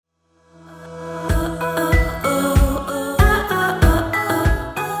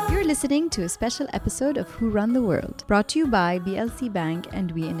listening to a special episode of Who Run the World, brought to you by BLC Bank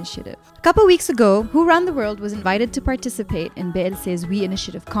and We Initiative. A couple weeks ago, Who Run the World was invited to participate in BLC's We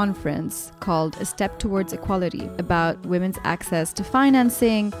Initiative conference called A Step Towards Equality, about women's access to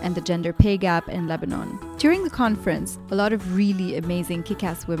financing and the gender pay gap in Lebanon. During the conference, a lot of really amazing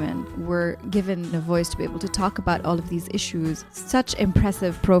kick-ass women were given a voice to be able to talk about all of these issues. Such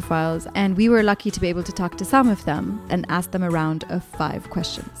impressive profiles, and we were lucky to be able to talk to some of them and ask them a round of 5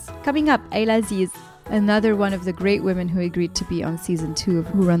 questions. Coming up, Ayla Aziz, another one of the great women who agreed to be on season 2 of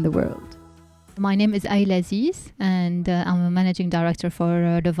Who Run the World. My name is Ayla Aziz, and I'm a managing director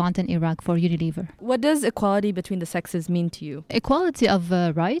for Levant and Iraq for Unilever. What does equality between the sexes mean to you? Equality of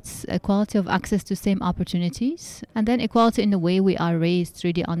rights, equality of access to same opportunities, and then equality in the way we are raised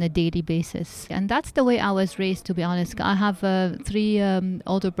really on a daily basis. And that's the way I was raised, to be honest. I have 3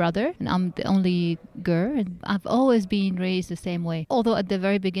 older brothers, and I'm the only girl. And I've always been raised the same way. Although at the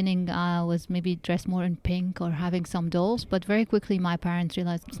very beginning I was maybe dressed more in pink or having some dolls, but very quickly my parents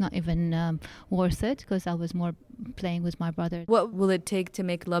realized it's not even worth it, because I was more playing with my brother. What will it take to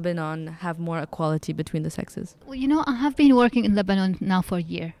make Lebanon have more equality between the sexes? Well, I have been working in Lebanon now for a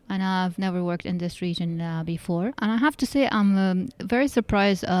year, and I've never worked in this region before. And I have to say I'm very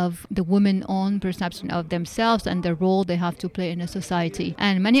surprised of the women's own perception of themselves and the role they have to play in a society.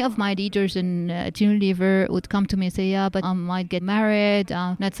 And many of my leaders in Unilever would come to me and say, yeah, but I might get married,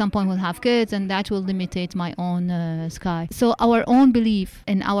 and at some point we'll have kids, and that will limitate my own sky. So our own belief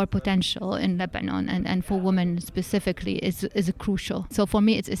in our potential in Lebanon and for women specifically is crucial. So for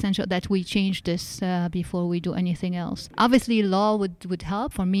me, it's essential that we change this before we do anything else. Obviously, law would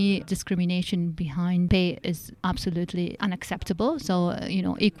help. For me, discrimination behind pay is absolutely unacceptable. So,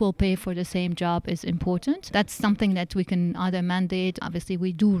 equal pay for the same job is important. That's something that we can either mandate. Obviously,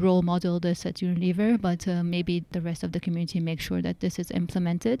 we do role model this at Unilever, but maybe the rest of the community make sure that this is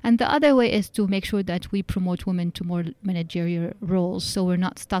implemented. And the other way is to make sure that we promote women to more managerial roles, so we're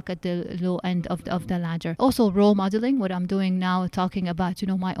not stuck at the low end of the ladder. Also, role modeling, what I'm doing now, talking about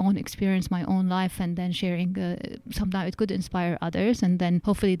my own experience, my own life, and then sharing. Sometimes it could inspire others, and then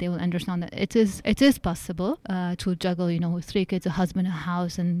hopefully they will understand that it is possible to juggle, with 3 kids, a husband, a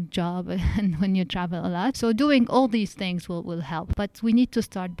house, and job, and when you travel a lot. So doing all these things will help, but we need to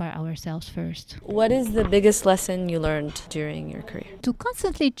start by ourselves first. What is the biggest lesson you learned during your career? To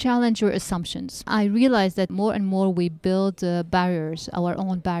constantly challenge your assumptions. I realize that more and more we build barriers, our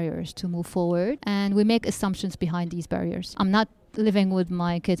own barriers, to move forward, and we make assumptions behind these barriers. I'm not living with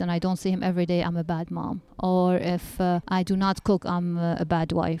my kids and I don't see him every day, I'm a bad mom. Or if I do not cook, I'm a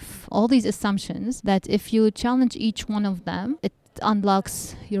bad wife. All these assumptions that if you challenge each one of them, it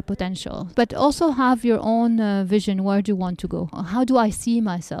unlocks your potential. But also have your own vision. Where do you want to go? How do I see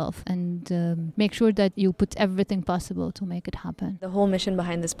myself? And make sure that you put everything possible to make it happen. The whole mission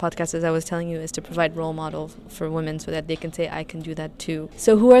behind this podcast, as I was telling you, is to provide role models for women so that they can say, I can do that too.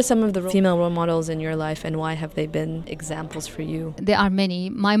 So who are some of the female role models in your life, and why have they been examples for you? There are many.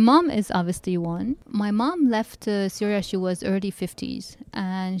 My mom is obviously one. My mom left Syria, she was early 50s,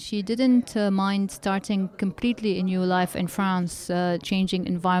 and she didn't mind starting completely a new life in France, changing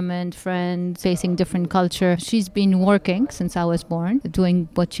environment, friends, facing different culture. She's been working since I was born, doing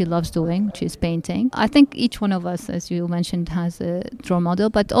what she loves doing, which is painting. I think each one of us, as you mentioned, has a role model,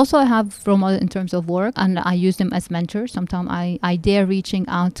 but also I have role model in terms of work, and I use them as mentors. Sometimes I dare reaching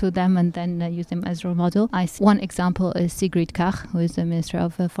out to them and then use them as role model. One example is Sigrid Kaag, who is the Minister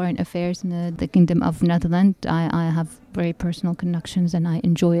of Foreign Affairs in the Kingdom of Netherlands. I have very personal connections and I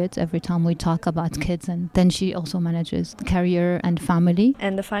enjoy it every time we talk about kids, and then she also manages career and family.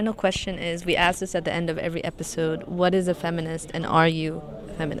 And the final question is, we ask this at the end of every episode, what is a feminist and are you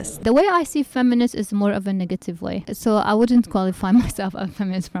a feminist? The way I see feminist is more of a negative way, so I wouldn't qualify myself as a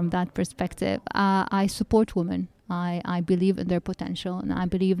feminist from that perspective. I support women. I believe in their potential, and I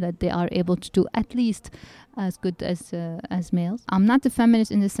believe that they are able to do at least as good as males. I'm not a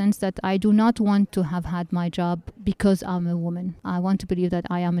feminist in the sense that I do not want to have had my job because I'm a woman. I want to believe that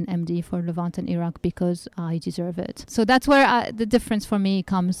I am an MD for Levant and Iraq because I deserve it. So that's where the difference for me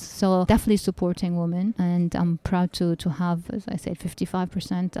comes. So definitely supporting women, and I'm proud to have, as I said,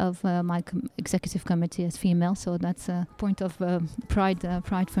 55% of my executive committee as female. So that's a point of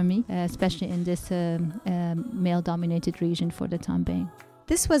pride for me, especially in this male-dominated region for the time being.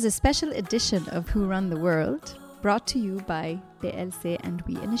 This was a special edition of Who Run the World. brought to you by BLC and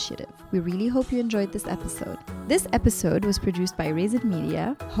We Initiative. We really hope you enjoyed this episode. This episode was produced by Raisin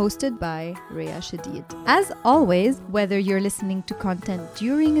Media, hosted by Rhea Shadid. As always, whether you're listening to content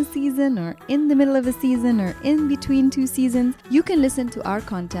during a season or in the middle of a season or in between two seasons, you can listen to our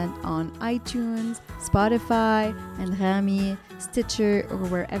content on iTunes, Spotify, and Rami, Stitcher, or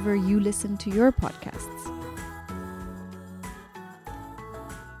wherever you listen to your podcasts.